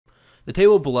The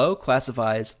table below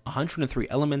classifies 103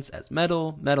 elements as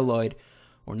metal, metalloid,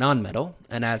 or nonmetal,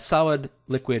 and as solid,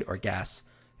 liquid, or gas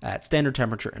at standard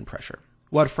temperature and pressure.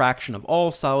 What fraction of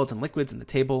all solids and liquids in the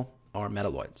table are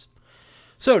metalloids?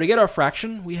 So to get our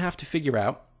fraction, we have to figure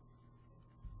out,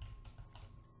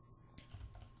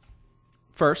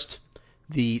 first,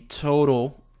 the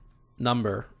total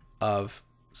number of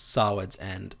solids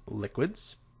and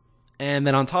liquids. And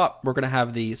then on top, we're going to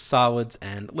have the solids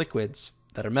and liquids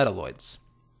that are metalloids.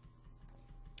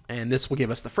 And this will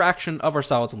give us the fraction of our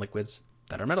solids and liquids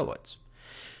that are metalloids.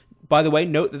 By the way,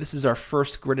 note that this is our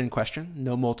first grid-in question,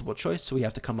 no multiple choice, so we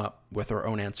have to come up with our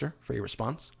own answer for your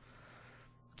response.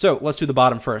 So let's do the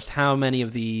bottom first. How many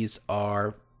of these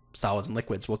are solids and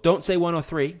liquids? Well, don't say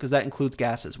 103 because that includes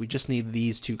gases. We just need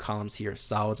these two columns here,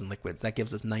 solids and liquids. That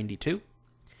gives us 92.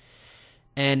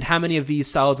 And how many of these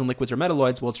solids and liquids are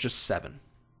metalloids? Well, it's just 7.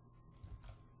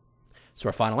 So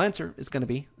our final answer is going to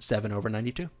be 7 over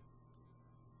 92.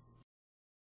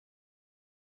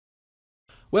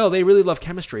 Well, they really love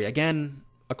chemistry. Again,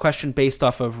 a question based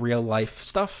off of real life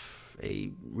stuff,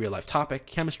 a real life topic,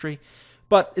 chemistry,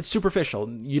 but it's superficial.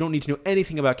 You don't need to know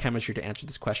anything about chemistry to answer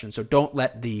this question, so don't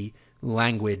let the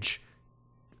language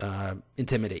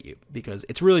intimidate you, because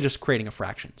it's really just creating a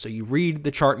fraction. So you read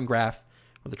the chart and graph,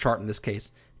 or the chart in this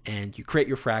case, and you create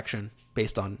your fraction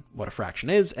based on what a fraction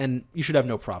is, and you should have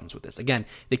no problems with this. Again,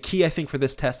 the key, I think, for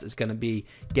this test is going to be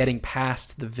getting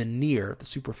past the veneer, the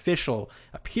superficial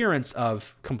appearance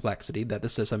of complexity, that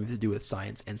this has something to do with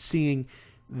science, and seeing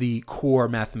the core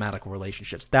mathematical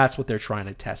relationships. That's what they're trying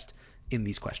to test in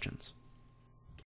these questions.